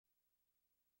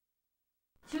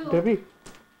ढबी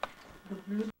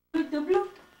ढबलू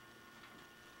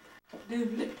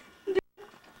ढिंगू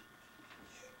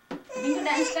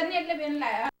dance करनी એટલે બેન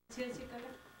લાયા છે કરે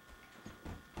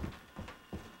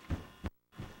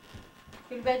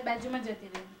फिर बाजूમાં જતી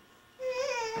રહી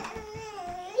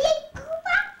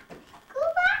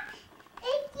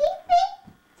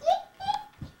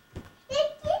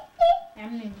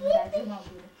એમને બાજુમાં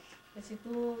ઉભી રહે પછી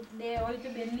તું દે હોય તો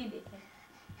બેન નહીં દેખાય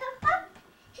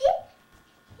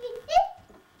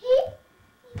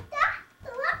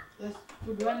બસ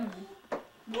કૂદવાનું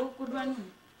બહુ કૂદવાનું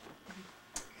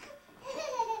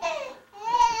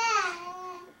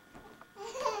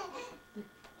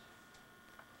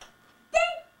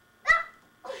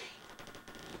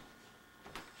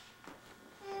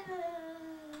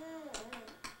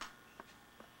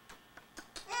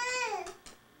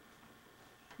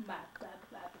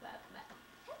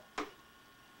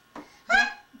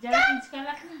जरा इंचका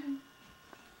रखना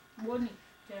वो नहीं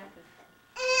जरा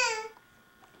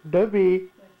ढबी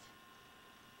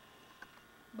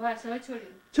बस હવે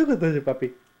છોડી શું કરતો છે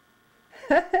પાપી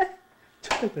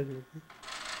શું કરતો છે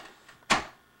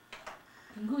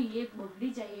ઢીંગુ એ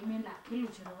બગડી જાય એ મેં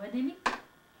નાખેલું છે રવા દે ની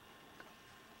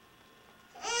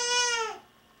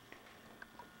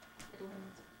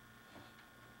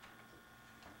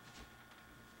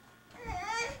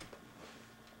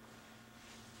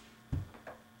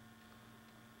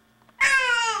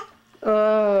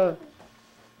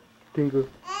ढिंगू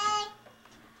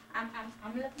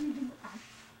आम लखनी ढिंगू आम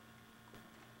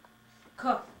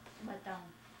ख बताऊं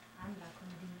आम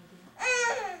लखनी ढिंगू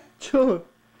छो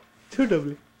छो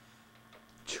डबली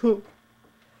छो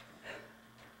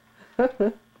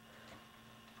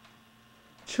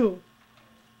छो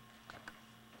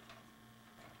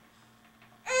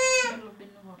चलो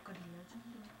बिन्नू वॉक कर लिया जो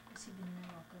इसी बिन्नू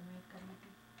वॉक में कर ली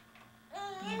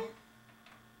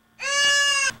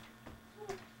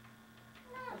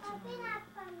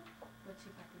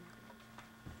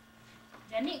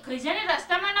जानी खाई जाने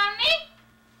रास्ता में नाम नहीं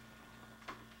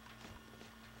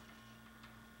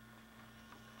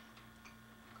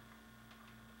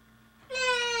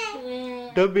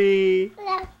डबी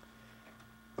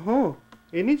हो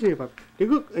એ નહીં જોઈએ બાપ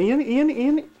ઠીક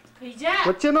અહીંયા ખાઈ જા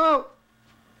વચ્ચે નો આવ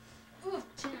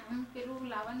પેલું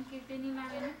લાવન કેતે નહીં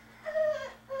લાવે ને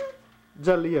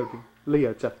જા લઈ આવ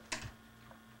ચાલ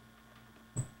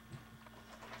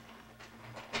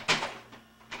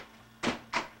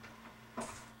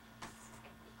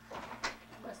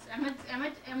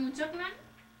मुचक ना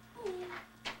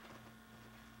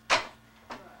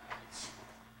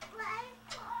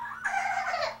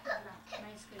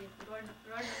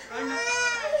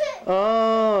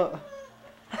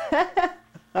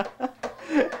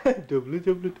डब्लू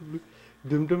डब्लू डब्लू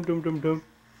डम डम डम डम डम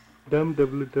डम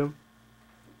डब्लू डम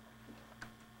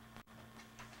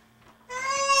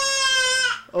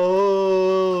ओ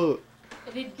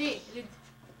रिद्धि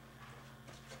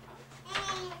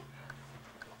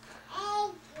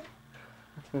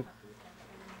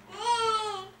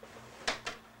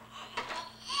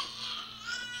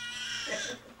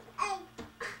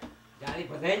जाली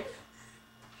पकड़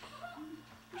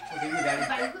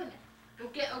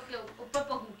ओके ओके ऊपर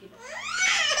पग मूकी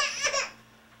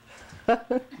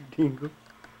ढिंगू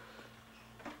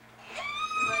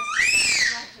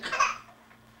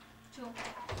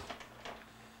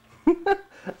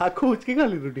આખું ઉચકી કા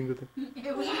લીધું ઢીંગુ તો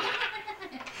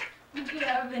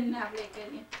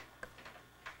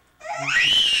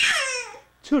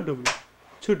શું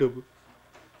ડબલું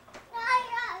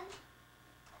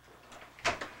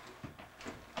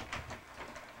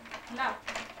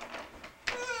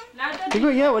ઢીંગુ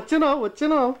અહીંયા વચ્ચે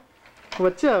નો આવ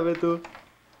વચ્ચે આવે તું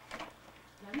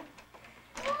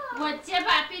વચ્ચે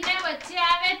પાપી ને વચ્ચે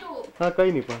આવે તું હા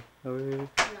કઈ નહીં પણ હવે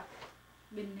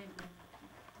બિન્ને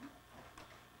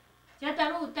જા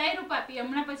તારું ઉતાર્યું પાપી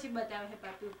હમણાં પછી બતાવે છે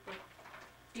પાપી ઉપર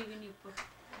ટીવી ની ઉપર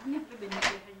ને આપણે બિન્ને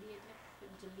બેહાડી એટલે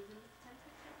જલ્દી જલ્દી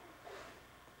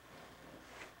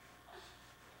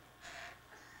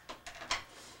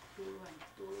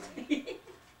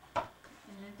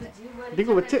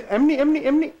ઢીંગુ વચ્ચે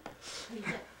એમની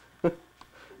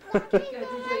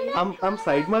આમ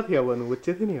સાઈડમાંથી આવવાનું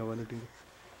વચ્ચેથી નહીં આવવાનું ઢીંગુ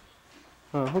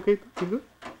હા હું કહી ઢીંગુ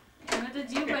અમે તો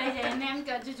જીવ પડી જાય ને એમ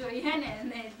કરજો જોઈએ ને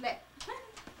એટલે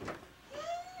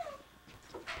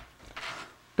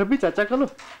ડબ્બી ચાચા કરો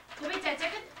તો ભાઈ ચાચા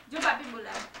કે જો પાપી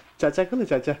બોલાવે ચાચા કરો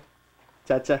ચાચા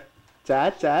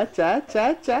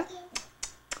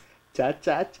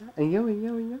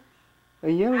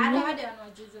અહીંયા આ લેવા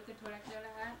દેવાનું જો કે થોડાક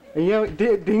જણા અહીંયા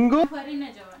ઢીંગુ ફરીને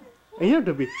જવાનું અહીંયા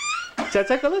ડબ્બી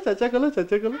ચાચા કરો ને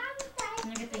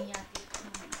કે તૈયાર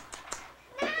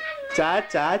ચા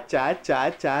ચા ચા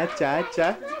ચા ચા ચા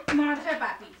ચા મળશે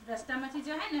પાપી રસ્તામાંથી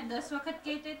જો હે ને 10 વખત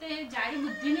કહે તે જાડી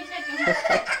બુદ્ધિની છે કે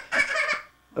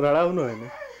રડાવનો હે ને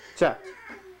ચા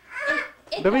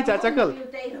ડબી ચાચા કલ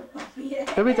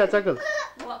ડબી ચાચા કલ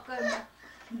વોકરમાં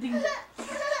ઢીંગ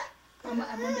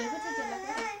અમાર મને દેખો છે ચલા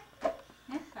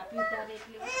હે પાપી ઉતારે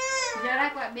એટલે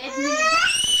જરાક 2 મિનિટ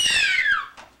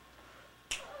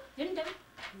જન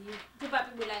તો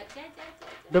પાપી બોલાય ચા ચા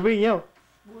ચા ડબી અહીંયા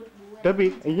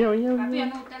ડબી અહીંયા પાપી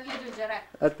આનો ઉતાર લેજો જરાક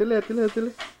અતલે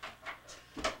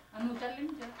આનો ઉતાર લે ને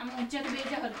આમ ઊંચે તો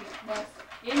બેજા હરકે બસ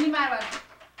એ નહીં મારવાનું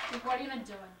એ પડી ન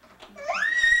જવાનું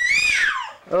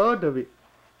ઓ ડબી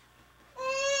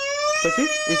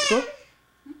પછી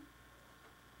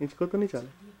ઇચકો તો નહીં ચાલે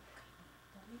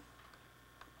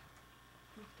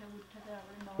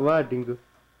વાહ ઢીંગુ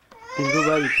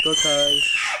ભાઈ ઇચકો ખાય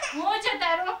હું છે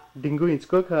તારો ઢીંગુ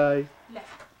ઇચકો ખાય લે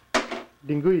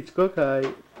ઢીંગુ ઇચકો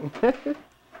ખાય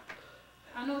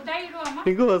આનો ઉતારી રો આમાં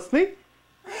ઢીંગુ હસ નહીં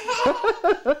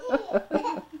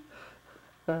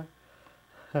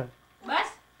બસ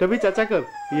ડબી ચાચા કર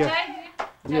યા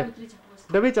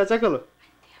ડબી ચાચા કરો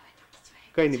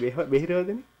કઈ નહીં બેહી રહેવા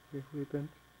દે ને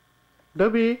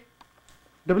ડબી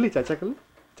ડબલી ચાચા કર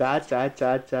ચા ચા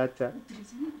ચા ચા ચા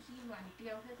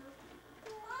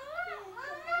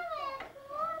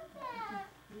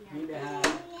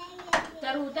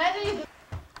તારું ઉતારી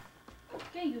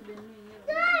કઈ ગયું બેન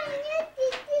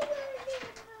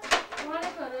કોણે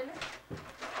કરેલે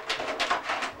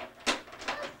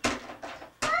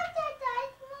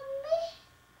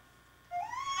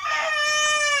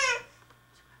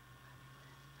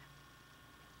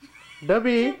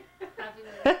ડબી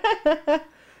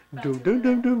ડુમ ડુમ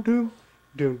ડુમ ડુમ ડુમ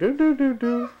ડુમ ડુમ ડુમ ડુમ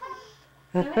ડુમ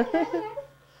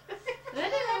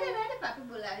રેડે પાપી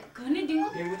બોલાવે ઘણી ઢીંગુ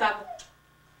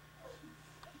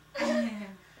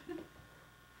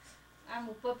આમ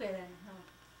ઉપર પહેરાય હા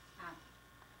આમ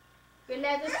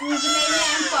પેલા તો શૂઝ લઈને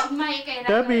આમ પગમાં એક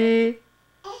એરા ડબી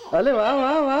અલે વાહ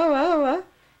વાહ વાહ વાહ વાહ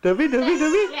ડબી ડબી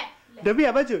ડબી ડબી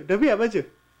આ બાજુ ડબી આ બાજુ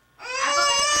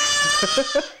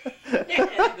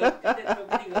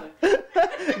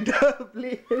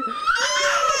ડબલી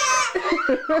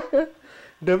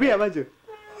ડબી આ બાજુ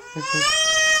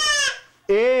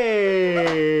એ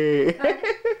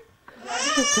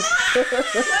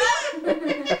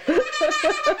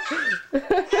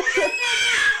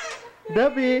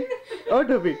ડબી ઓ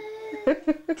ડબી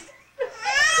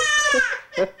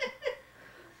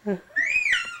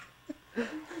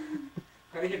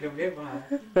કરી છે ડબલે પણ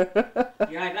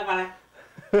યા એટલા પાલા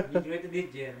નીકળે તો દીજ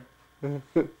છે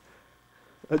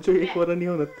હજુ એક વરની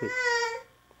એવું નથી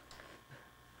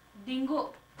ઢીંગુ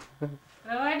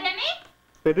રવાડે ની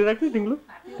પેરી રાખની ઢીંગલું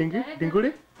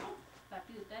ઢીંગુડી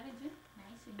પાપી ઉતારે છે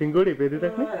નાઈસ ઢીંગુડી પેરી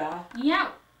રાખની અહીંયા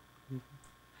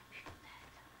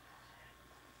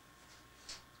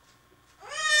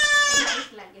નાઈસ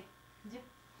લાગે જો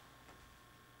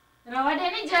રવાડે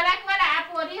ની જરાક વાર આ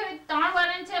પોરી હોય 3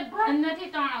 વરન છે ભન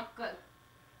નથી 3 અક્કલ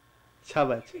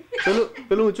શાબાશ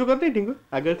પેલું ઊંચું કર દે ઢીંગુ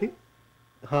આગળથી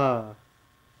હા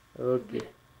ઓકે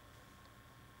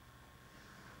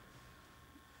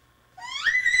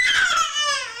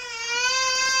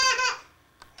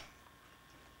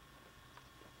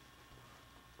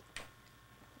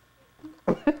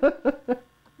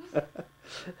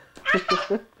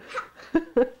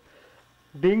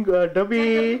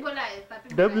ડબી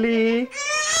ડબલી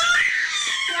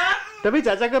ડબી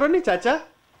ચાચા કરો ને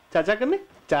ચાચા કર ને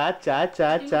ચા ચા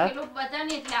ચા ચા પેલું બધા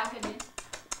ને એટલે આવશે બેન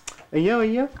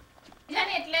અહીંયા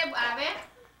જાને એટલે આવે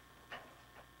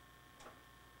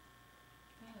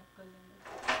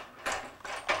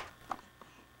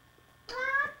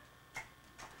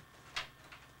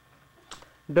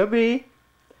ડબી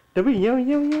અહીંયા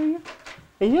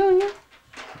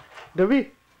ડબી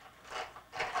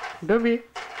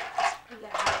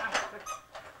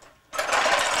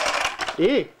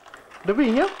એ ડબી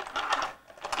અહીંયા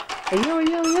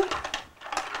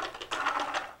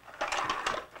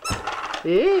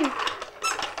એ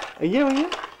અહીંયા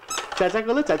ચાચા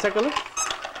કલો ચાચા કલો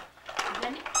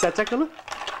ચા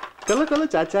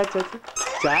ચા ચા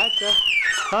ચા ચા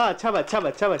હા શાબાશ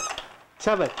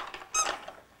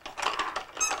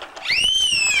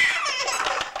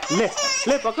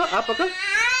ले पकड़ आप पकड़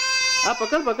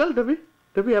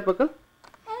डबी आप पकड़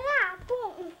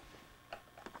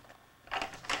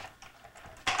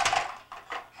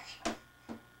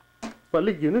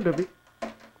पली गई ना डबी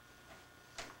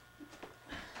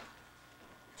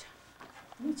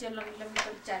चलो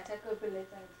चाचा को पे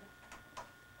लेता है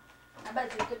अब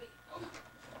बाजू कभी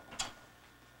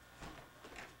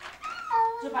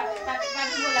जो बाकी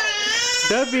बोला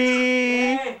डबी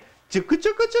चुकु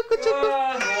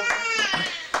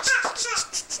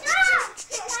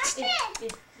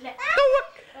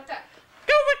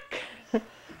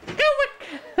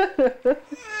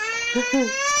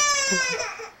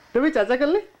चाचा कर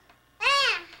ले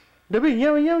डबी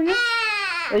यहाँ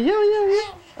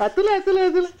आतुले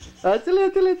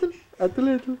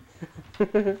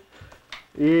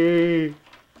ए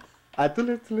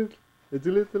आतुले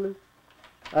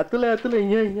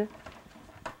यहाँ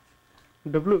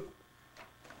डब्लू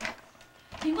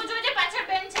ઢીંગુ જોજે પાછળ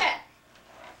બેન છે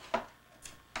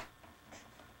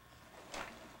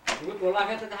वो टोला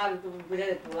है तो हाल तो बुझे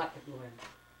टोला के तू है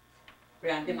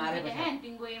कोई आंटी मारे बस હે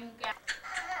ઢીંગુ એમ કે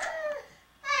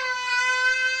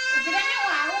ઉભરે ને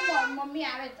હું આવું મમ્મી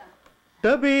આવે તો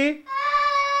डबी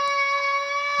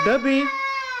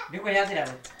देखो यहाँ से जाओ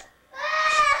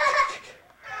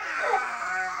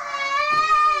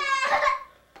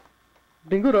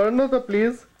डिंगू रड़नो तो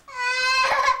प्लीज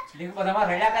देखो बदमा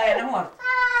रेडा करे ना मोर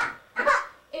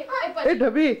ए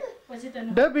डबी પછી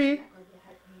તને डबी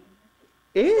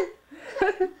ए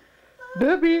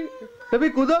डबी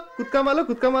कूदो कूदका मालो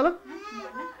कूदो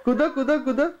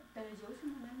તને જોઉં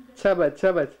છું મને शाबाश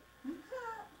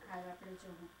હાલ આપણે જો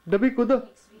डबी कूदो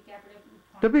નેક્સ્ટ વીક આપણે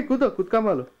डबी कूदो कूदका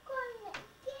मालो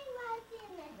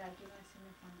રાકી માસીને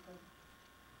ફોન કરું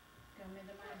કે અમે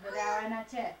તમારે ઘરે આવવાના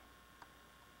છે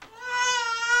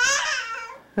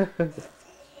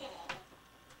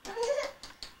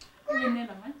એને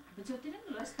રમણ જોતી ને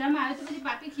રસ્તામાં આવે તો પછી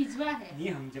પાપી ખીજવા હે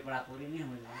नहीं हम जे पड़ा पूरी नहीं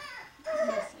हम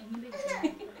બસ અહીં બેસ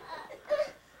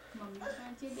મમ્મી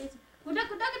પાસે બેસ કુડા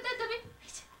કરતા તમે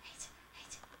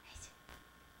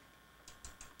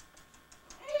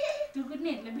તું કુદ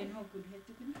ને એટલે બેનો કુદ હે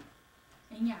તું કુદ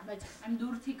અહીંયા આ બાજુ આમ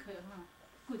દૂરથી ખયો હા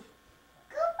કુદ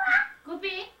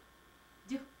કુપી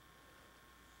જો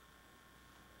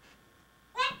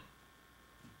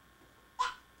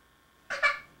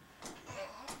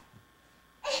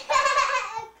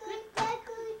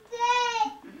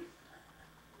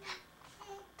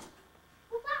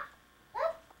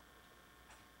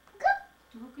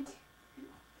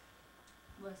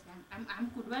બસ આમ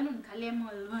કૂદવાનું ને ખાલી આમ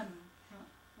હલવાનું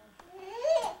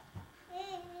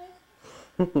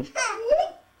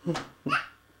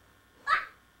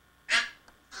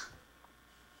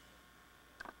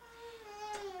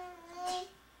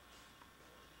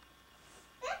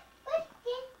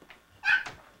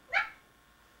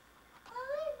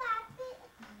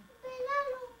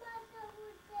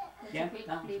क्या પ્લે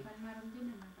માં રમજો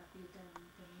ને મારા પાપી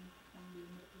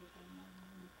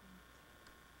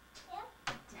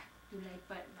તું લાઈટ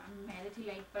પર મેરેથી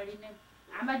લાઈટ પડીને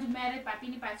આ બાજુ મેરે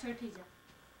પાપીની પાછળથી જા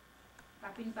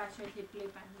પાપીની પાછળથી પ્લે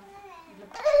પાડને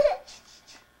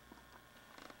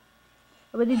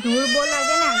એટલે બધી ધૂળ બહુ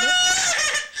લાગે ને આગળ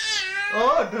ओ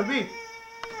डबी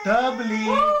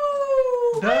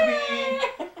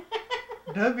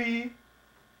डबी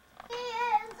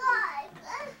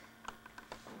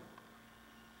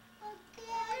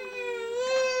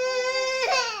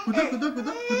कूदो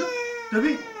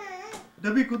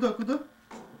डबी कूदो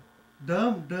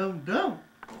डम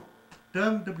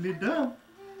डबली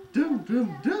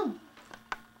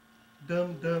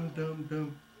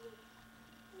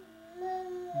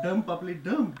डम पापली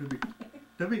डम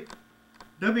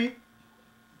डबी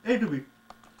ए डबी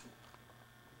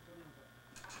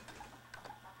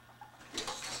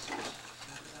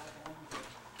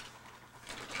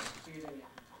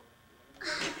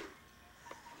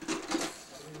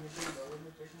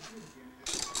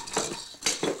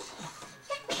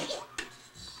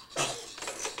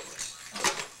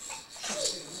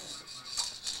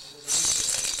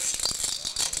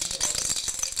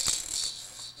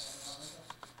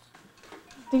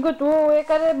ટીંકુ તું એ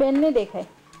કરે બેન ને દેખાય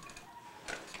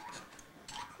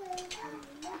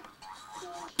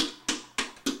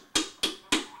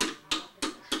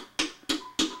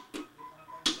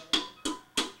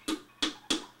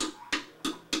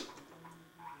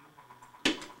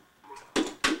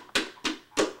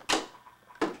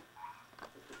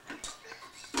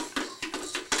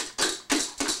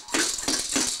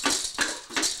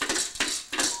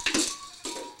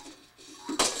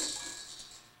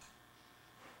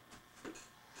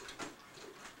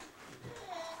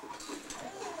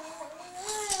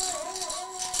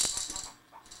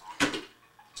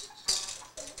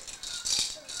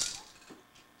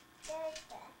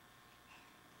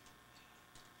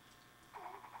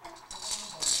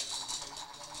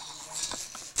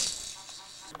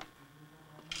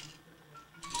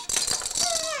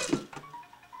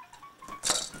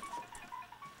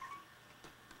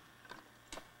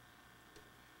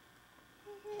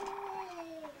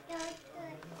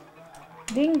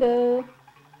ઢીંગુ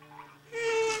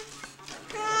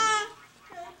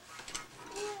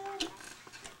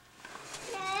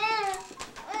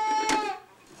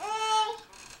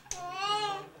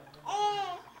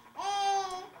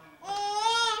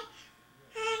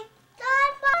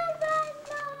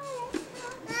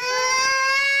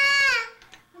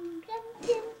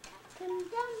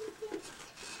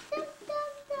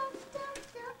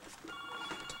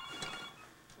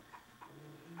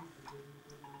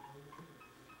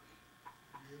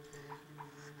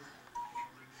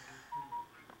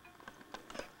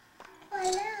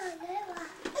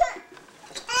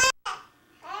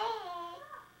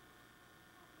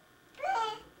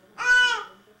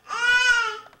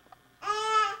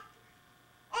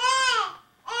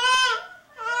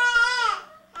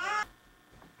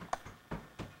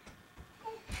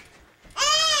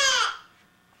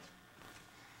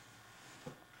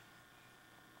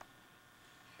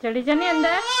चढ़ी जानी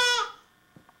अंदर।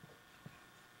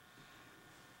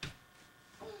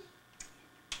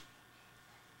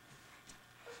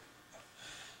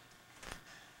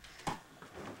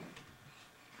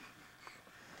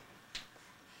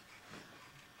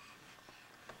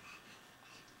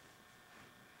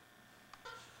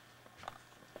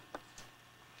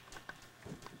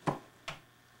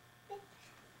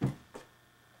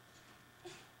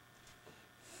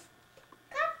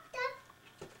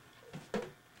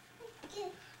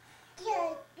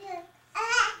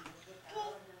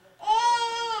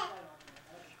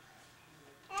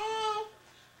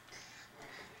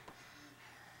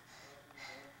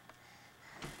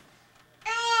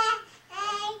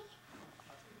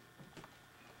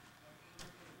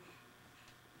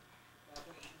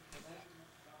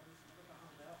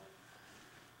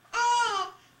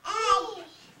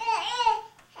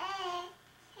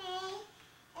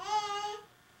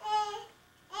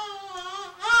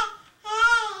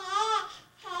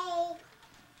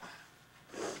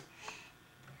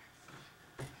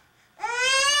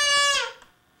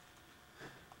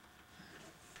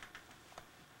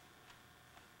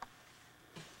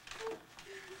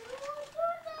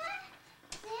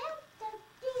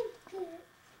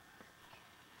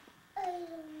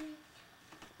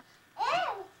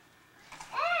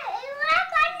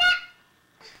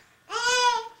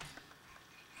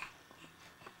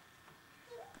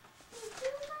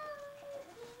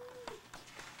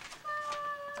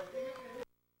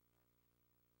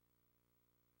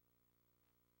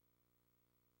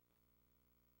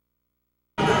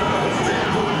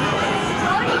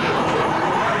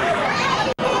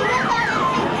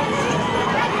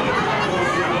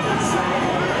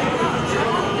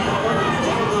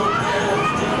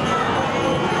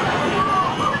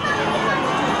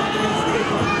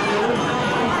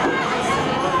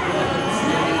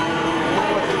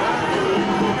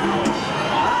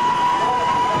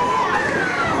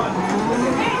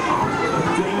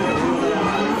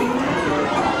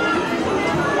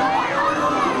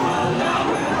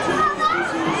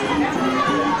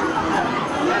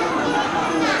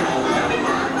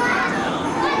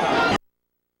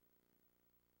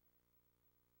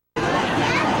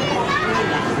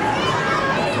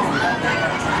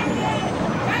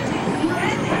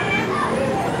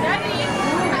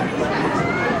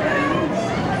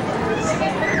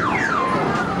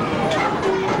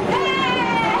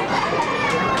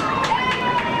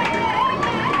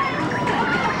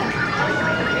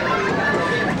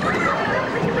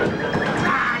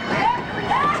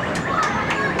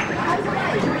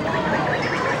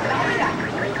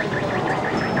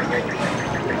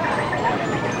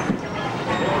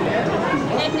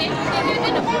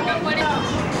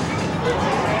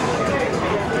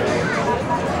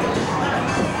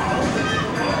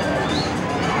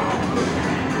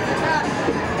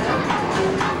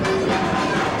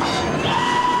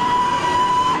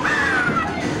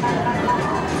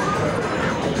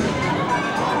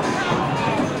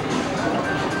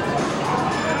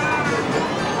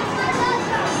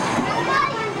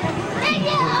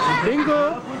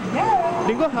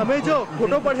 डिंगो हमें जो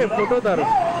फोटो पड़े फोटो तारो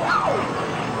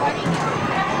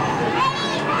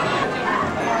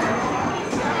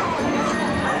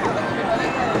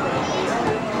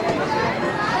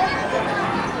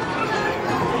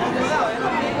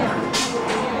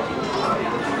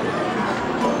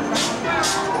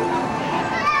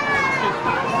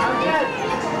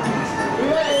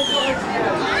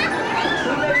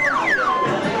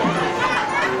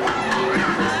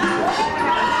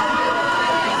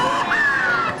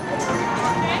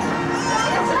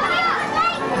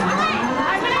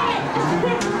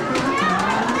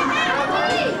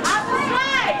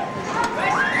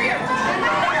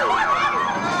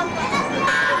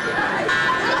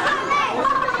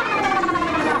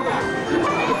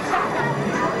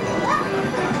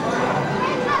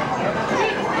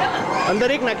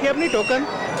अंदर एक नाखी अपनी टोकन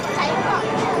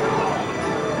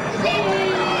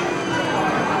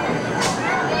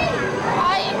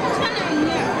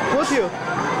वो थियो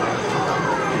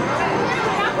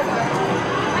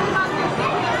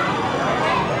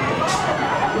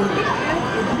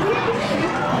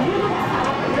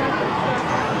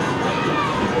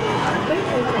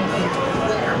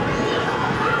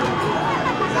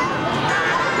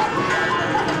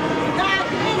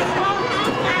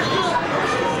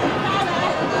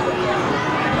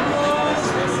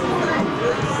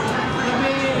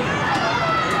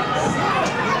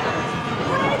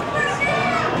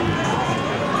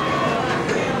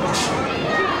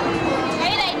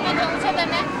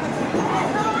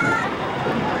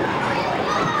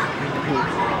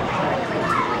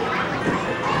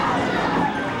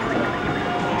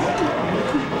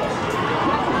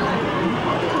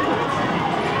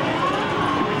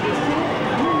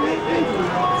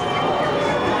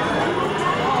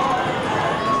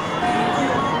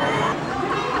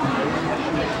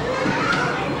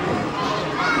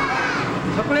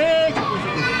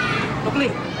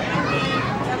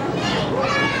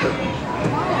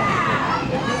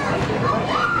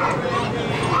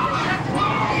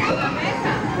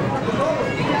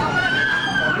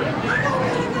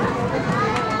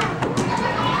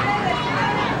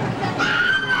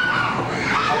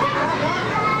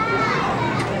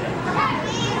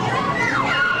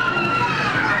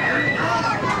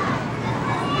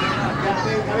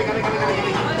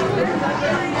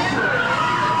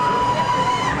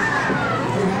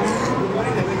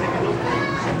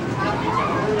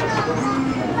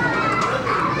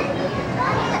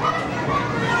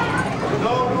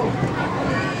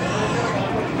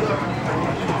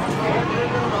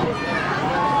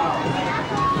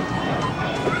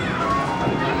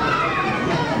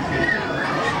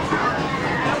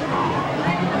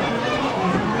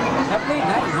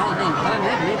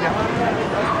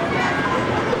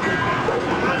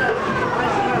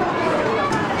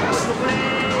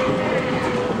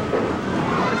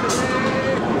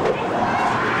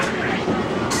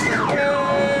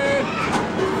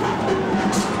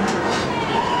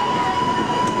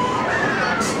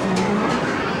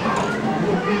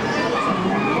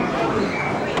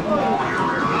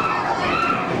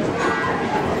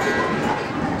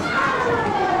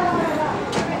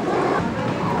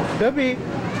ડબી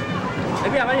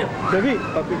ડબી આવાજો ડબી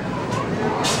પાપી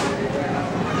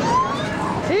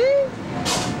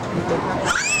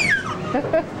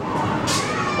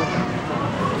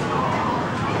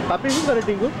પાપી શું કરે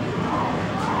ટીંગુ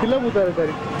ફિલ્મ ઉતારે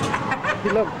તારી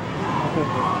ફિલ્મ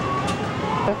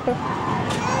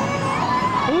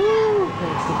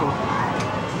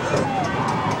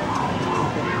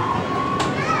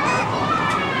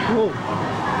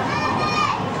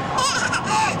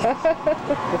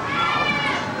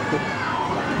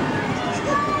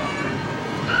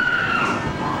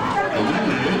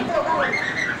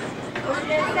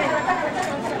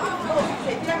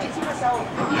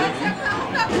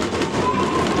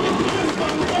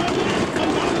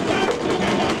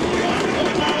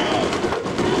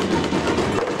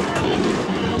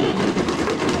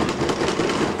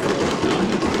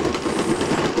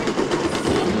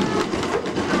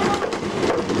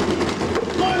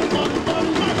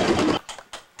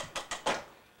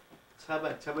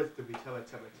शाबाश शाबाश डबी शाबाश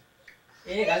शाबाश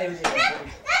એ ગાલે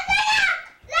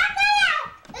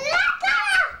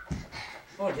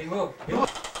ઓ ઢીંગો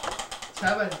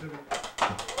शाबाश डबी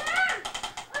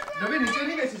डबी नीचे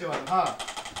नहीं कैसे जवान हाँ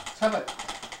शाबाश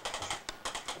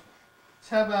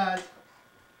शाबाश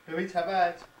डबी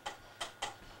शाबाश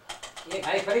એ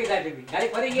ગાડી ફરી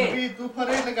ગાડી ફરી ગઈ ડબી તું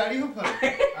ફરે એટલે ગાડી હું ફરે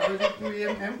હવે જો તું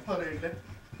એમ ફરે એટલે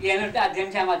એનો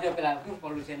આધ્યમ છે આમાં જો પેલા શું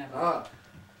પડું છે ને હા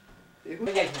એક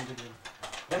જાય છે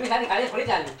ડબી ખાલી ગાડી ફરી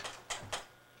ચાલે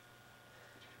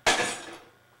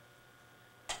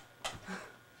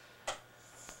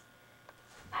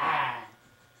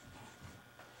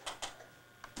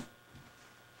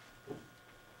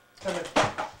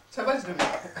शाबाश डबी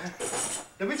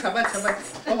डबी शाबाश शाबाश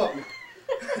ओ बाबू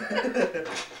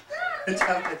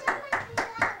शाबाश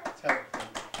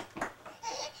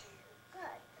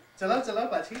चलाओ चलाओ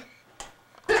पाछी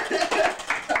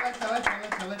शाबाश शाबाश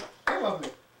शाबाश शाबाश ओ बाबू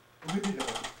उभी थी जाओ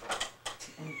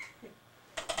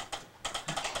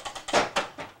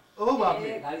ओ बाबू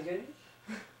એ ગાડી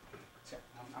છે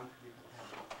आम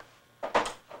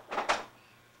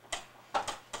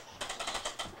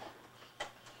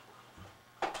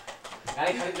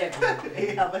ગાડી ફરી જાય એ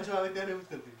આ બાજુ આવે ત્યારે એવું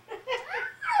થતું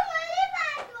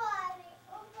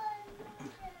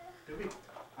ડબી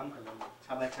આમ કરો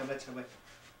શાબાશ શાબાશ શાબાશ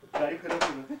ગાડી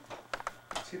ફેરવતી નથી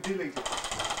સીધી લઈ જાઓ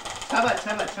શાબાશ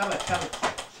શાબાશ શાબાશ શાબાશ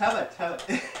શાબાશ શાબાશ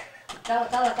ચાલો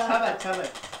ચાલો ચાલો શાબાશ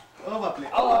શાબાશ ઓ બાપલે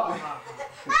ઓ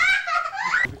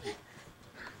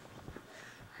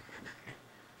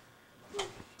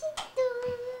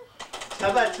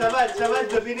शाबाश शाबाश शाबाश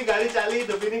डबीनी गाड़ी चाली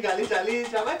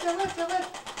शाबाश शाबाश शाबाश शाबाश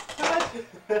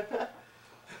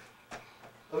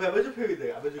હવે આ બાજુ ફેરવી દે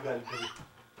આ બાજુ ગાડી ફેરવી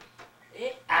એ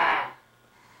આ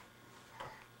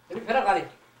ડબી ફેરો ગાડી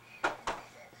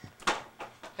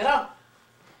ફેરો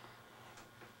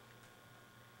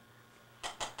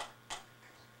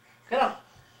ફેરો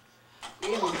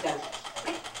એ ઊંધી ચાલે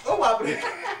ઓ બાપ રે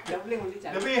ડબલી ઊંધી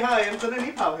ચાલે ડબી હા એમ તને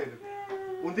નહીં ફાવે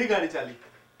ઊંધી ગાડી ચાલી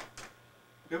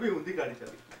ડબી ઊંધી ગાડી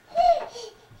ચાલી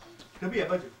ડબી આ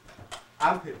બાજુ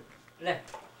આમ ફેર લે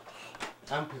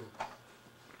આમ ફેર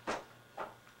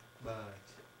બસ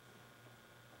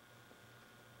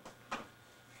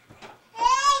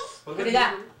પકડી જા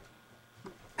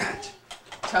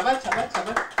શાબાશ શાબાશ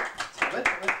શાબાશ શાબાશ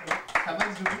શાબાશ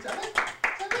શાબાશ ડબી શાબાશ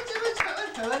શાબાશ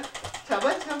શાબાશ શાબાશ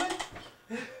શાબાશ શાબાશ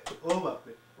ઓ બાપ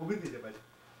રે ઊભી થઈ જા બાજુ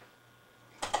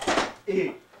એ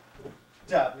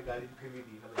જા આપણી ગાડી ફેરવી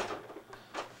દી હવે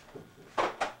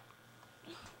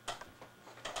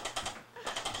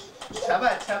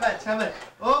शाबाश शाबाश शाबाश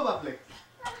ओ बापले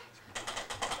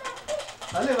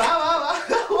अरे वाह वाह वाह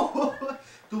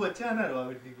तू बच्चा है ना रो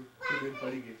बेटी को तो दिन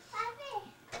पड़ी गई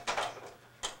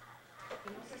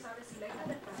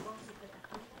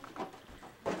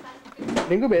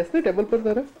ढिंगू बैठने टेबल पर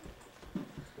जरा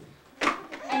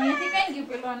અહીંયાથી કઈ ગયું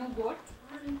પેલું આનું ગોળ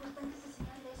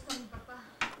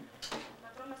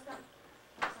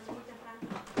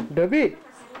डबी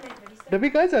डबी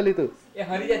कहाँ चली तू એ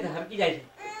હરી જાય હરકી જાય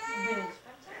છે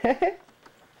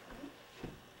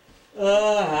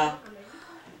હા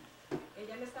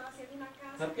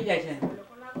હરકી જાય છે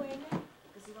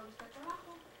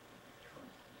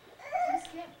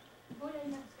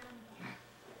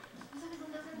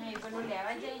નહીં પેલું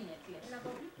લેવા જાય ને એટલે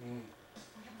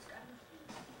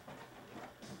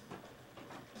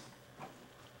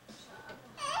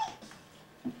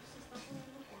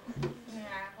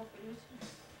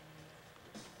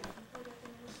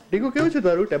ડીગુ કેવું છે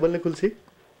તારું ટેબલ ને ખુલસી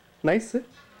નાઈસ છે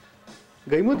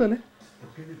ગમ્યું તને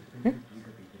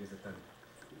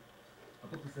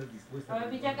હવે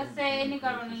બીજા કશે એ નહીં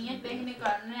કરવાનું અહીંયા જ બેહીને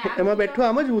કરવાનું ને એમાં બેઠું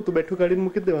આમ જ હું તું બેઠું કાઢીને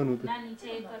મૂકી જ દેવાનું હતું ના નીચે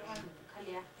એ કરવાનું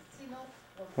ખાલી આ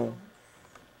हाँ.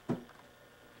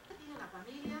 Tiene una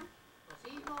familia, 2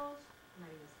 hijos, una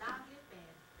vida estable,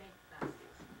 perfecta.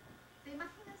 ¿Te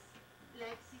imaginas la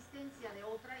existencia de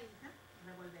otra hija?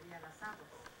 Revolvería las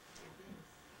aguas, ¿entiendes?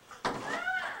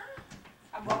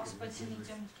 આ બોક્સ પછી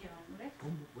નીચે મૂકી આવવાનું રે.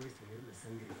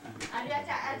 આ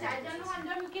ચાર્જરનું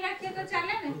અંદર મૂકી રાખીએ તો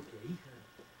ચાલે ને?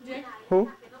 જે હું?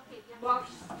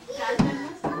 બોક્સ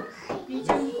ચાર્જરનું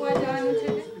નીચે મૂકવા જવાનું છે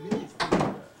તે.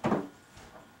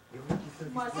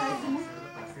 મસાજનું.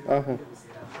 Uh-huh.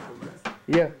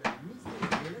 Yeah.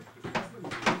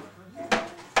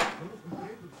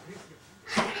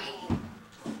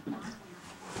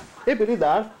 Eh, beri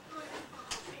dar.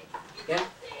 ¿Qué?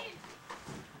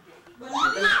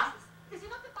 Que si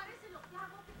no te parece lo que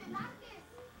hago, que te largues.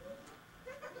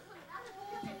 Deja tu soledad,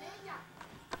 refúgiate en ella.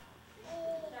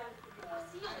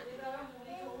 Así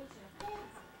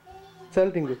चल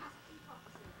टिंकू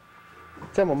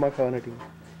चा मम्मा खावाना टिंकू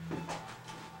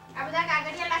આ બધા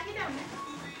કાગળિયા લાખી દઉં ને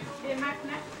 2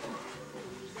 માર્કના.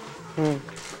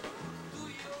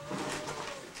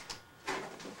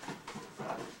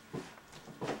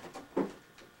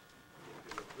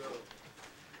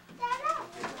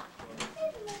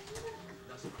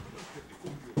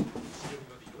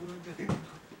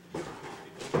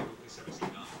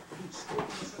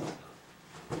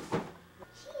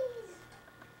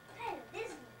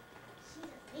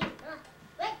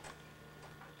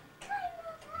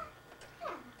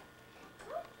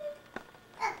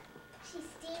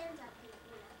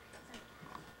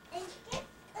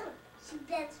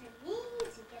 Bends her knees,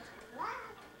 she gets her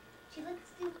lap. She looks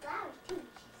through flowers too.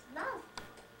 She smells.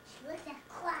 She looks at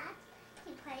clocks.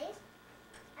 She plays.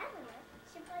 I don't know.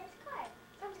 She plays cards.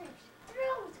 Sometimes she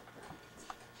throws a clock.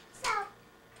 So.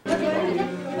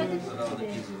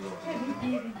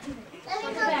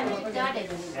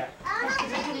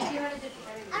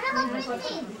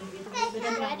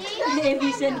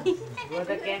 Blow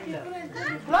the candle.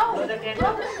 Blow the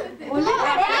candle.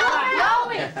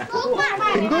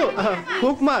 Tinku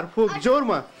फूक मार फूक जोर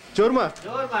मार जोर मार.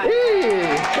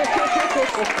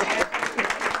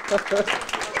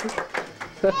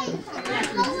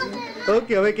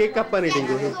 Okay હવે cake કાપવાની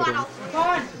ટિંકુ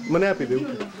મને આપી દે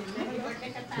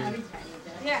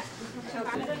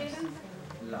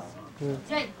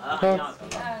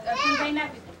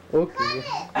okay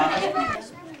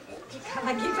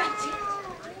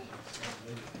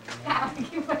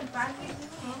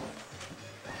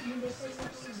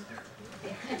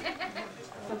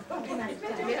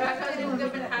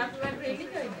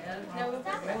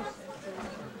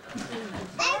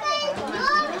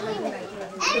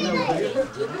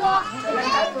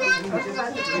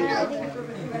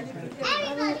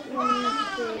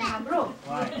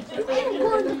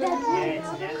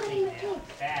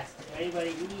Fast.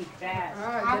 Everybody eat fast.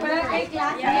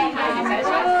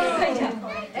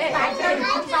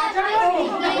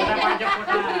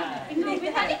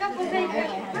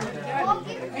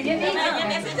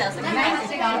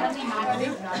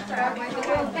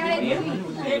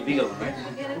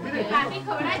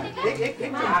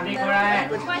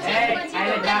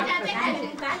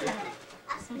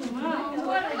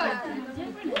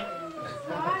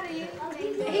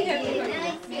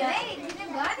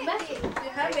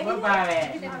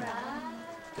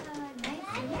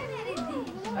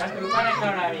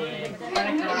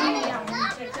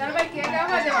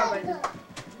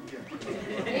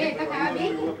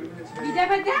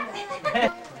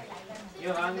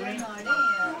 You hungry?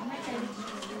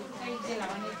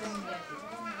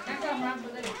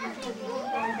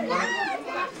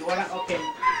 You wanna okay?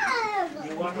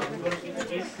 You wanna give the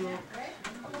cake to?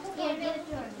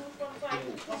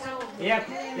 Yep,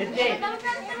 this day.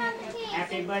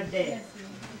 Happy birthday.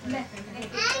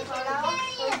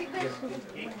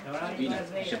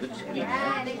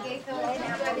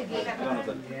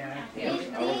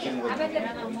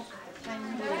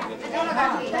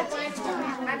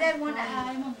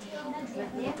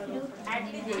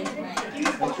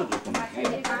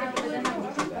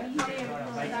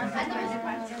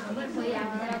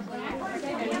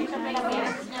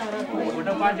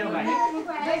 Foto पाजो भाई.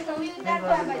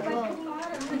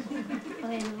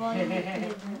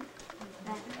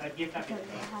 Gift apa?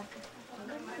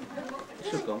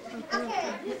 शुक्र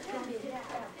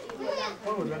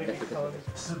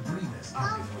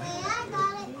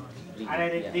Ada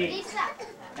Rizky.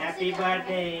 Happy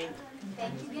birthday.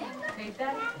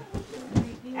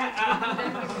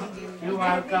 You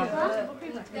welcome.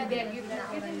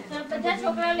 બધા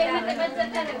છોકરાઓ લઈને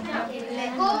જતા રહે.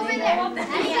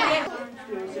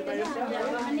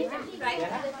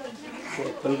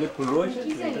 एप्पल के ठुलो छ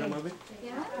भित्रमा बे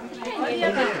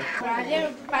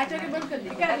पाँचों के बंद कर दी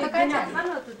क्या लगा था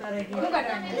हमारा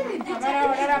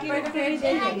ऑर्डर आपको तो फेरी दे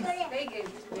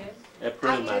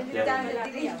एप्पल माते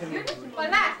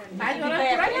पला भाई वाला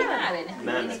पूरा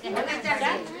ना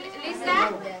लिसा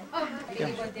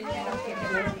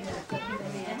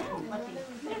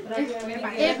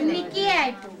एक निकी है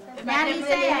ना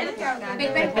लिसा है बिग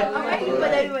बिग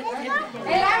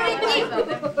लाओ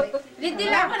रिद्धि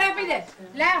लाओ खड़ा पे दे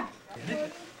लाओ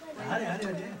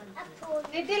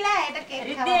रिद्धि ला এটা কেক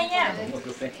रिद्धि અહીંયા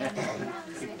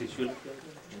tissue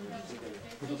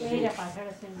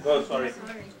Oh, sorry.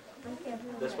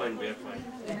 That's fine, we are fine.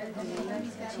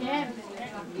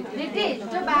 Riddhi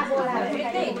जो बाप बोला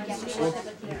Riddhi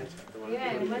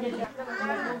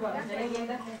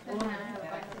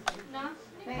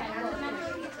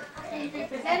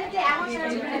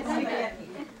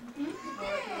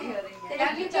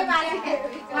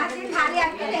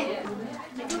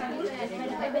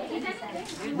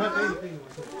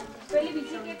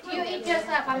You eat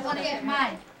yourself, I'm gonna get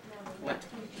mine.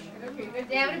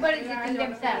 Everybody's eating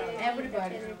themselves.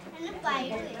 Everybody.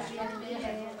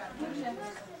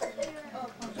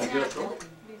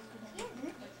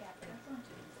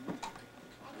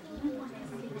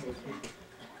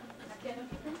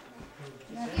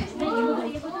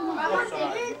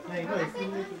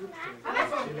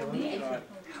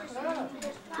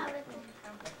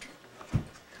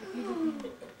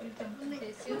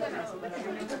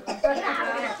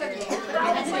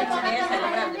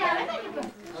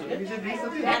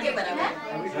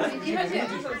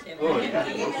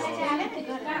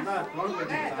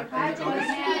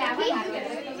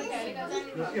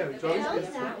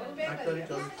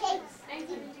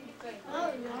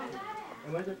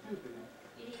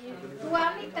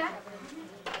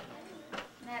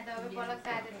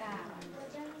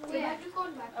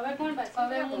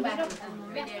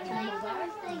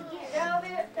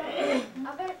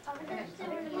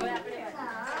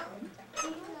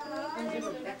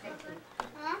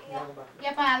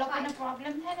 Ya pak, kalau kena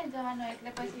problem થાય ને જવાનો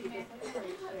એટલે પછી મે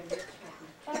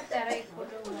તારા એક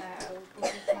ફોટો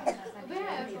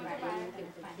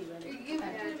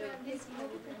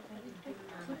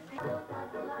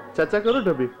चाचा करो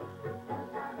ढबी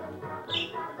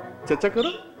चाचा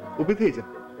करो ઊભી થઈ જા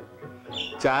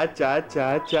चा चा चा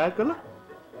चा करो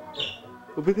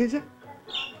ઊભી થઈ જા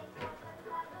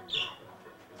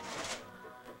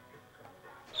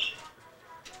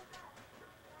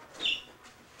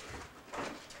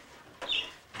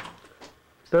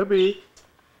ढबी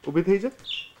ઊભી થઈ જા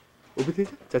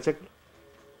चाचा करो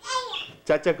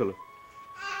चाचा करो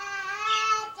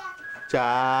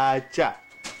चाचा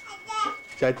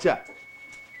चाचा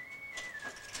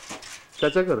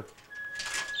चाचा करो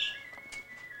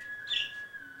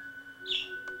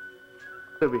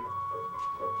ढबी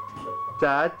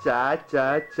चा चा चा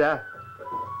चा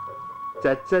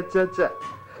चाचा चाचा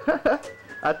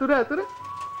आतुरे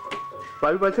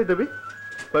पावी पाछे ढबी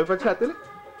पावी पाछे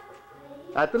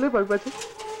आतुले पावी पाछे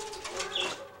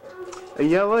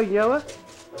અહીંયા વા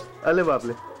અલે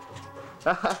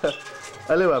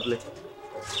બાપલે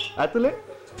આતુલે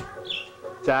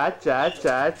ચા ચા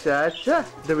ચા ચા ચા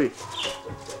ડબી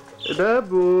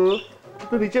ડબુ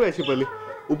તું નીચે બેસી પેલી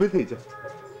ઊભી થઈ જા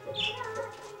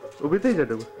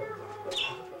ડબુ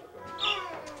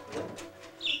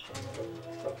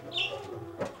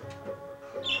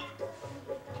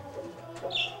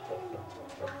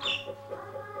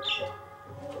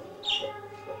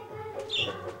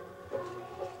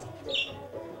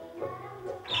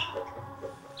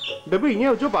डबी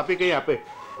અહીંયા જો પાપી કઈ આપે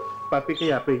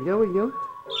અહીંયા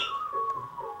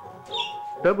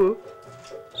ડબુ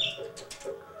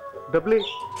ડબલી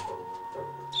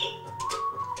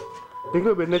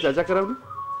ઢીંગુ બેનને ચાચા કરાવની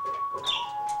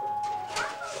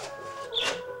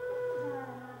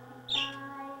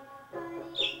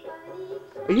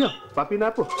અહીંયા પાપીને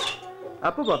આપો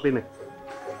પાપીને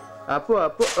આપો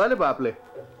અરે બાપલે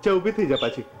ચ ઊભી થઈ જા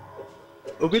પાછી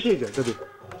ઊભી થઈ જા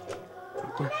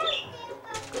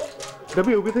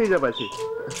डबी ઊભી થઈ જા પાછી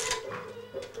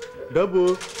ડબુ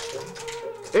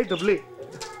એ ડબલી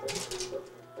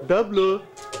ડબલુ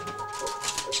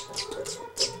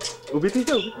ઊભી થઈ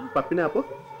જા પાપીને આપો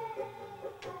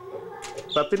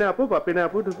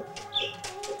ડબુ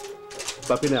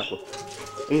પાપીને આપો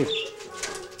એ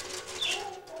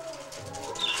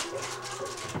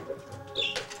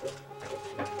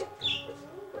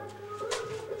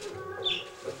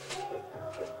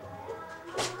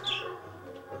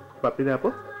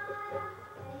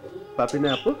પાપીને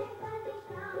આપો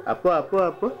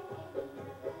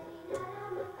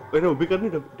એને ઊભી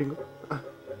કરની ઢીંગુ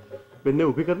બેનને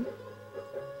ઊભી કર.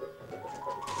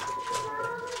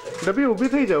 ડબી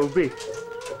ઊભી થઈ જા. ઊભી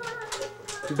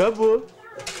ડબુ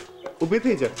ઊભી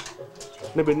થઈ જા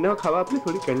ને બેનને ખાવા આપને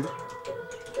થોડી કેન્ડી.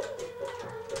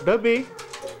 ડબી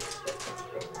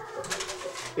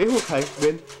એ હું ખાય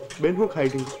બેન? બેન હું ખાઈ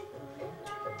ઢીંગુ?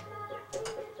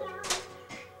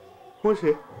 શું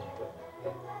છે?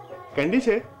 કેન્ડી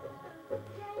છે?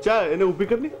 ચા એને ઊભી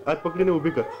કર ને. હાથ પકડીને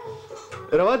ઊભી કર.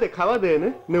 રવા દે, ખાવા દે એને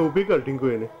ને ઊભી કર ઢીંગુ.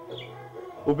 એને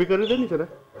ઊભી કરી દે ને જરા.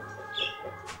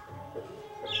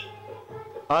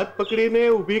 હાથ પકડીને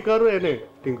ઊભી કરો એને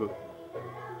ઢીંગુ.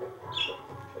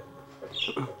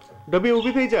 ડબી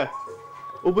ઊભી થઈ જા.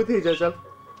 ઊભી થઈ જા. ચાલ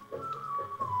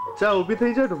ચા ઊભી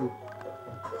થઈ જા ડબુ.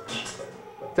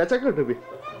 ચાચા કર ડબી.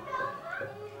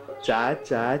 ચા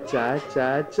ચા ચા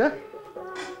ચા ચા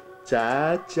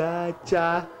ચા ચા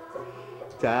ચા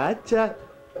ચા ચા.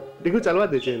 ઢીંગુ ચાલવા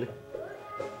દે છે એને.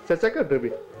 ચાચા કર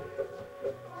ડબી.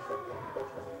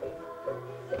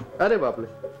 અરે બાપલે.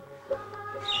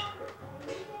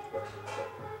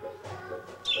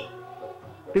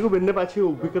 ઢીંગુ બેનને પાછી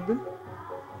ઊભી કર દે.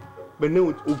 બેનને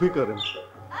ઊભી કર એમ.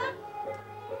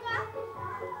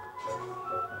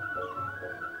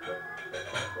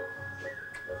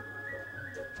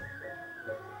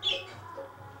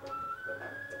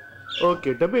 ઓકે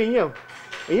ડબી અહીંયા આવ.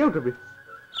 અહીંયા આવ ડબી.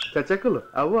 ચાચા કરો.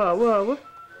 આવો આવો આવો.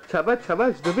 શાબાશ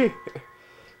શાબાશ ડબી.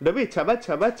 ડબી શાબાશ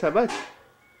શાબાશ શાબાશ.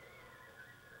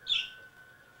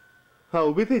 હા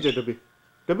ઊભી થઈ જા ડબી.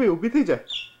 ડબી ઊભી થઈ જા.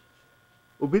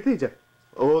 ઊભી થઈ જા.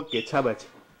 ઓકે શાબાશ.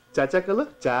 ચાચા કરો.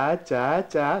 ચા ચા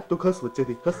ચા. તું ખસ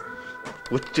વચ્ચેથી. ખસ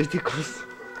વચ્ચેથી ખસ.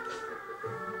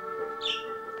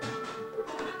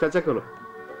 ચાચા કરો.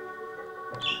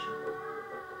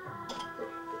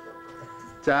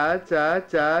 ચા ચા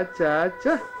ચા ચા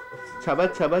ચા.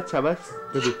 શાબાશ શાબાશ શાબાશ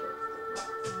ડબી.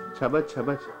 શાબાશ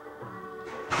શાબાશ.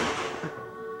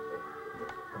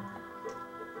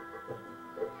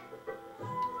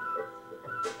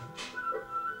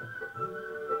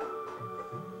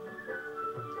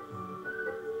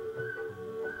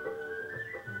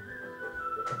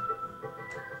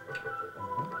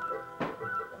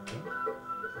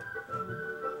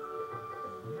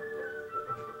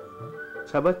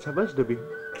 શાબાશ શાબાશ ડબી.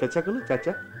 ચાચા કરો.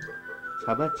 ચાચા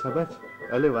શાબાશ શાબાશ.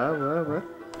 અલે વાહ વાહ વાહ.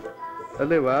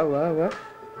 અલે વાહ વાહ વાહ.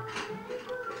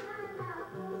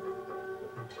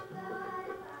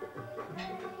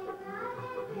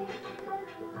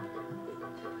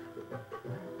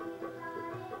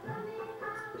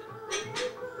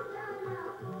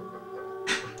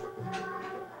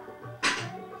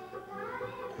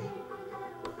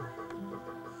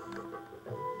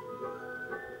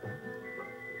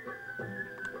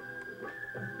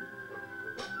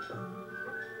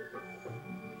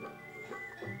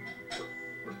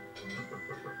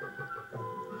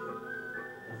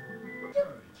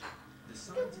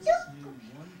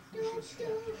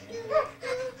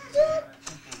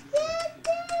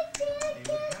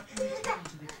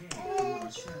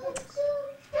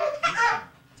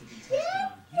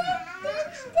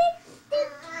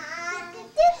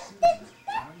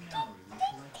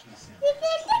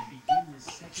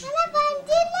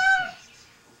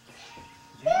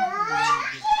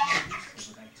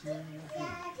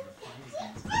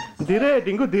 ધીરે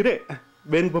ઢીંગુ ધીરે.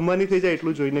 બેન ભમવાની થઈ જાય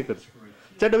એટલું જોઈને કરજો.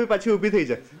 ચા ડબી પાછી ઊભી થઈ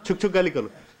જાય. છુક છુક ગાલી કરો.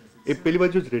 એ પેલી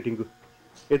બાજુ જ રે ઢીંગુ.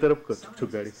 એ તરફ કર છુક છુક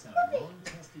ગાડી.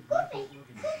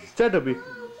 ચા ડબી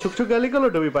છુક છુક ગાલી કરો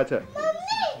ડબી પાછા.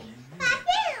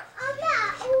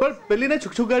 પણ પેલી ને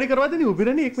છુક છુક ગાડી કરવા દે ને. ઊભી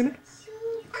રહે ને 1 મિનિટ.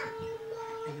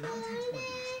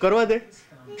 કરવા દે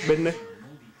બેનને.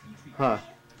 હા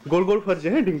ગોળ ગોળ ફરજે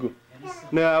હે ઢીંગુ.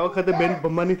 ને આ વખતે બેન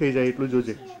ભમવાની થઈ જાય એટલું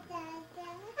જોજે.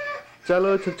 ચાલો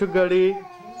છુક છુક ગાડી.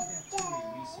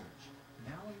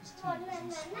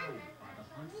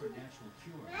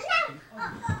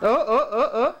 ઓ ઓ ઓ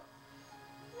ઓ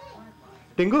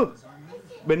ટીંગુ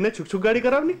બેનને છુક છુક ગાડી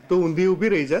કરાવની. તો ઊંધી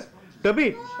ઊભી રહી જા.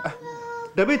 ડબી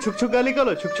ડબી છુક છુક ગાલી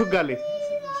કરો. છુક છુક ગાલી.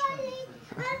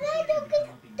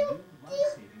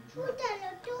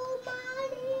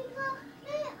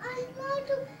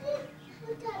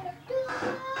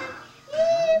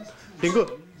 ટીંગુ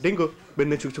ટીંગુ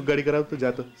બેનને છુક છુક ગાડી કરાવ તો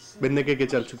જા. તો બેનને કે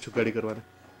ચાલ છુક છુક ગાડી કરવાના.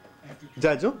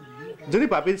 જાજો જોની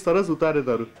પાપી સરસ ઉતારે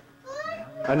તારું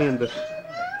આની અંદર.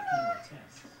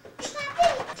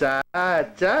 ચા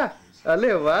ચા. અલે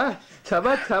વાહ.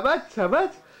 શાબાશ શાબાશ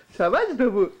શાબાશ શાબાશ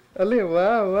ડબુ. અલે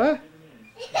વાહ વાહ.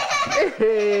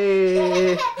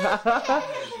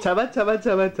 શાબાશ શાબાશ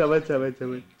શાબાશ શાબાશ શાબાશ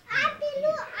શાબાશ.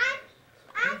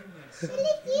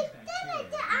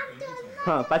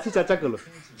 હા પાછી ચાચા કરો.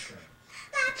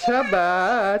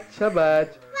 શાબાશ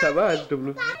શાબાશ શાબાશ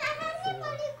ડબલું.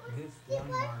 This one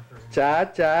marker ચા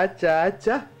ચા ચા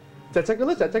ચા ચાચા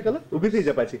કરો ચાચા કરો ઊભી થઈ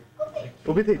જા પાછી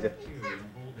ઊભી થઈ જા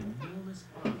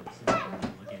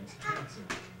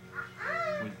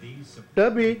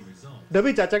ડબી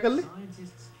ડબી ચાચા કર લે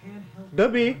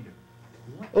ડબી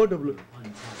ઓ ડબલું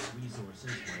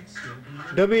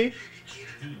ડબી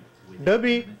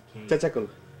ડબી ચાચા કરો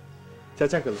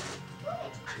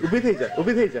ઊભી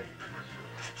થઈ જા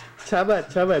શાબાશ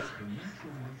શાબાશ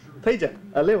થઈ જા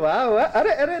અલે વાહ વાહ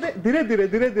અરે અરે અરે ધીરે ધીરે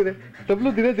ધીરે ધીરે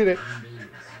ડબલું ધીરે ધીરે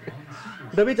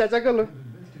ડબી ચાચા કર લો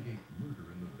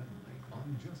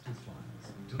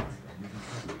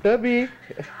ડબી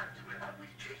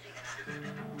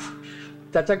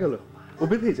ચાચા કર લો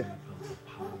ઊભી થઈ જા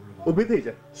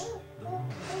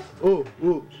ઓ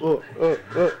ઓ ઓ ઓ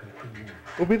ઓ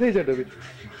ઊભી થઈ જા ડબી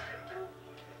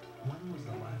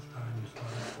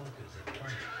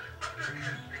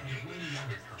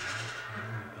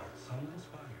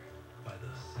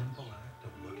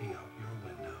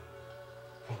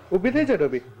ઊભી થઈ જા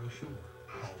ડબી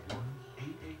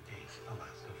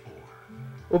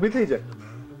ઊભી થઈ જા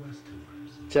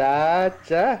ચા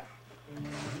ચા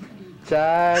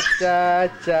ચા ચા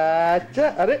ચા ચા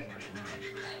અરે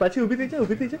પાછી ઊભી થઈ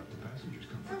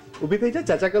જા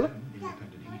ચાચા કરો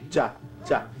ચા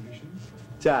ચા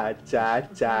ચા ચા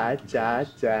ચા ચા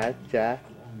ચા ચા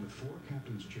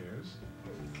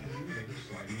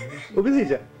ઊભી થઈ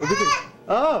જા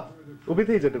ઊભી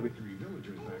થઈ જા ડબી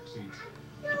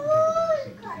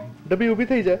ડબી ઊભી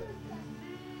થઈ જા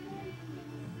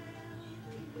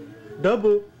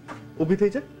ડબુ ઊભી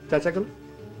થઈ જા ચાચા કરો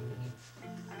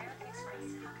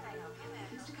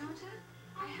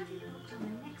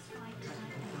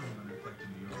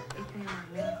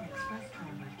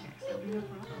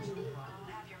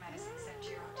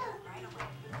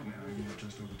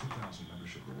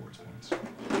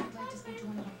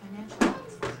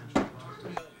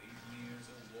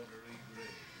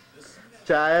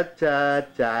ચા ચા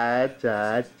ચા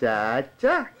ચા ચા ચા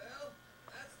ચાચા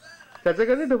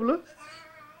कर ले डबलू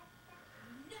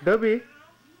डबी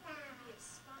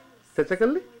चाचा कर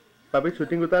ले पापी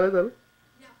शूटिंग उतारे चल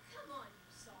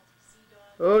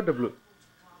ओ डबलू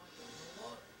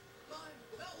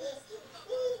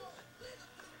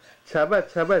शाबाश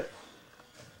शाबाश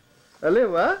अरे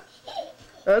वाह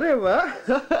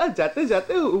जाते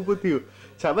जाते ऊपर थी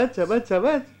शाबाश शाबाश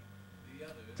शाबाश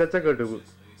चाचा कर डबलू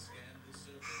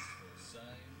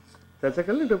चाचा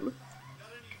कर ले डबलू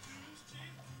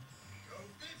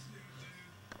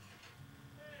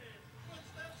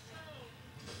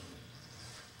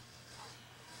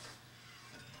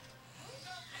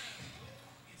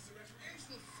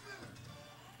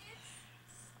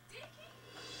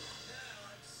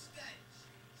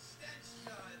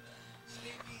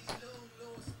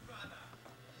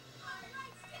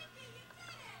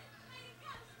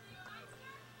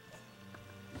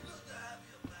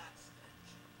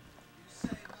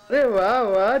अरे वाह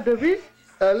वाह डबी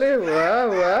अरे वाह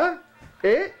वाह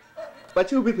ए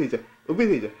पाછી ઊભી થઈ જા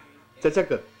ચાચા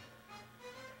કર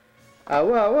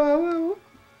આવો આવો આવો આવો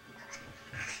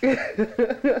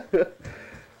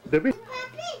ડબી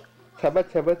શાબાશ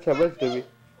શાબાશ શાબાશ ડબી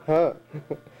હા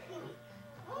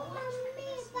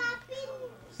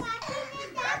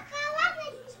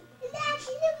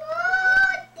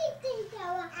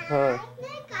હા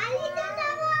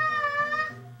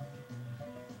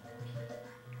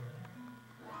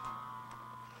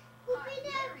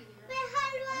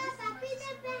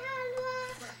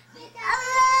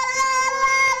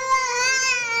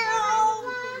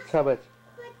शाबाश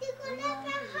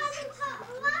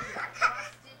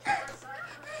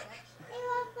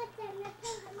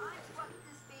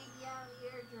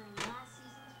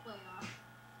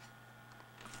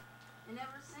And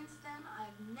ever since then,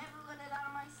 I've never let it out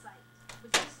of my sight.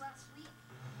 But just last week,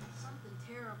 something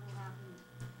terrible happened.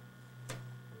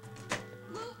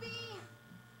 Loopy!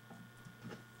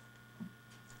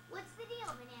 What's the deal,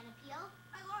 Banana Peel?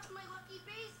 I lost my lucky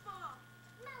baseball!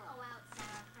 Mellow out,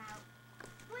 sauerkraut.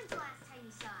 When's the last time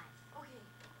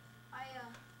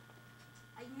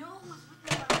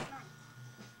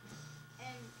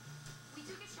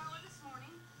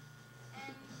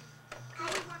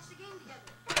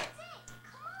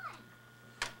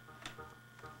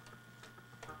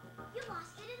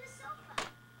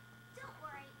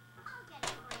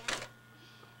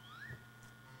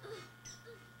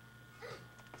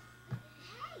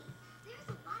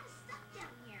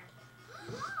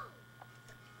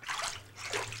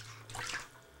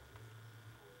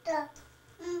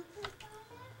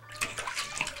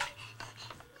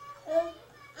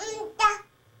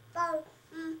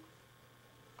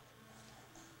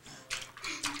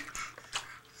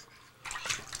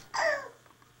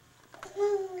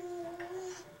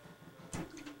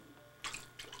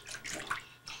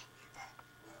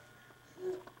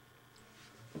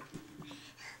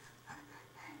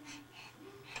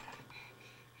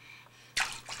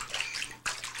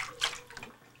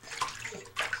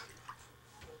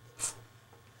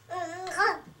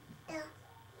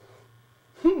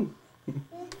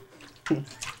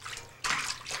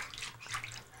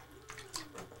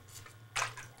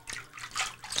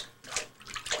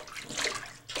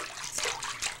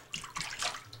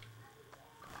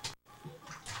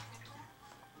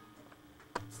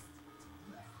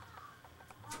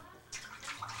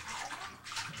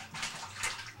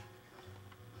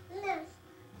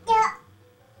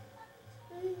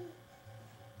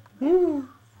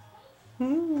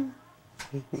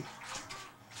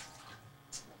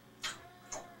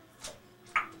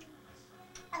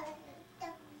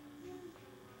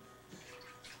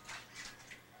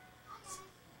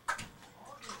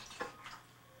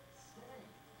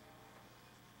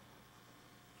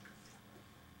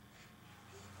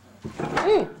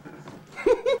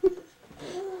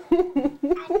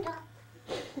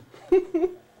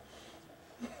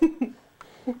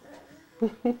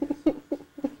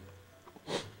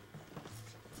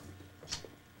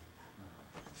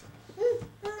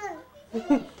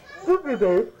Chupi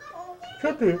dai.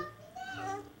 Chupi.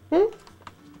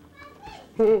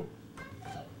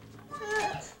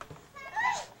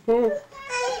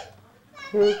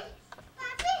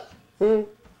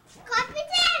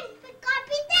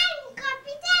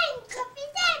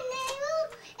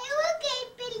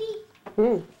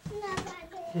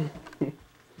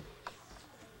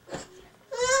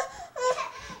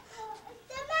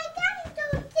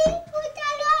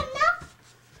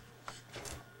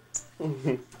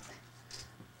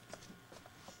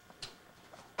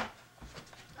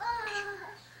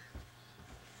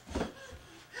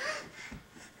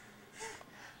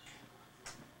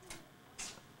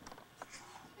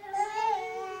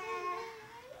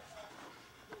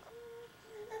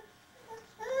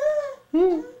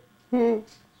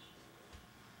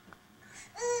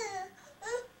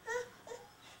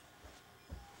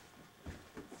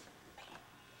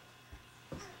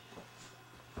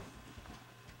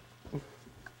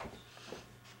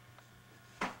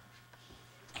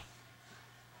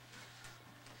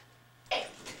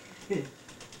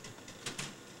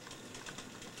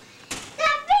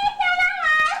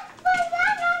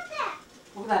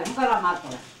 Bukan lah mat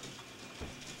pala.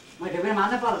 May gabi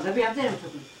mana pala, gabi ate na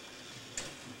suki.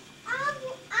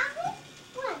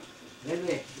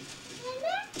 Railway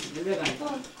गाड़ी.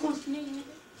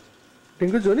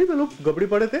 टिंकू जो नहीं पेलो गबड़ी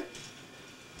पड़े थे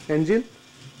engine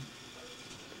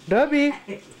Dhabi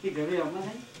गाड़ी हमला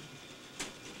नहीं.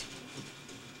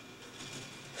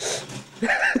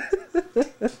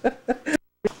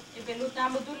 એ પેલું ત્યાં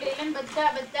બધું લઈ લઈને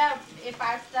બધા એ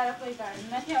પાર્ટ્સ તારા કોઈ કાઢ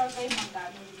નથી और કઈ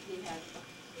મંગાવવાનું દીધી હાલ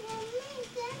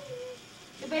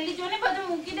તો પેલી જો ને બધું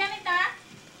મૂકી દે ને તા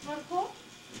વરખો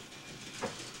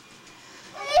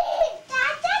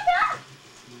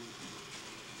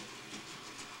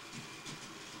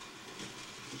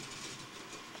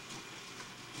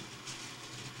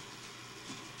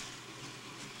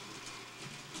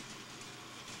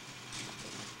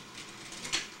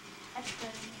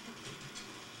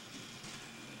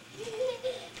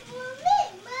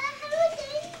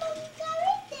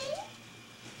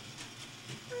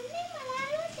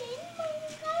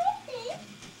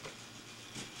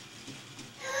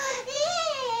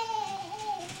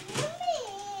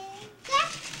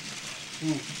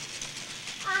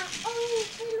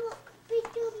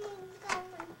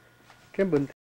क्या बनता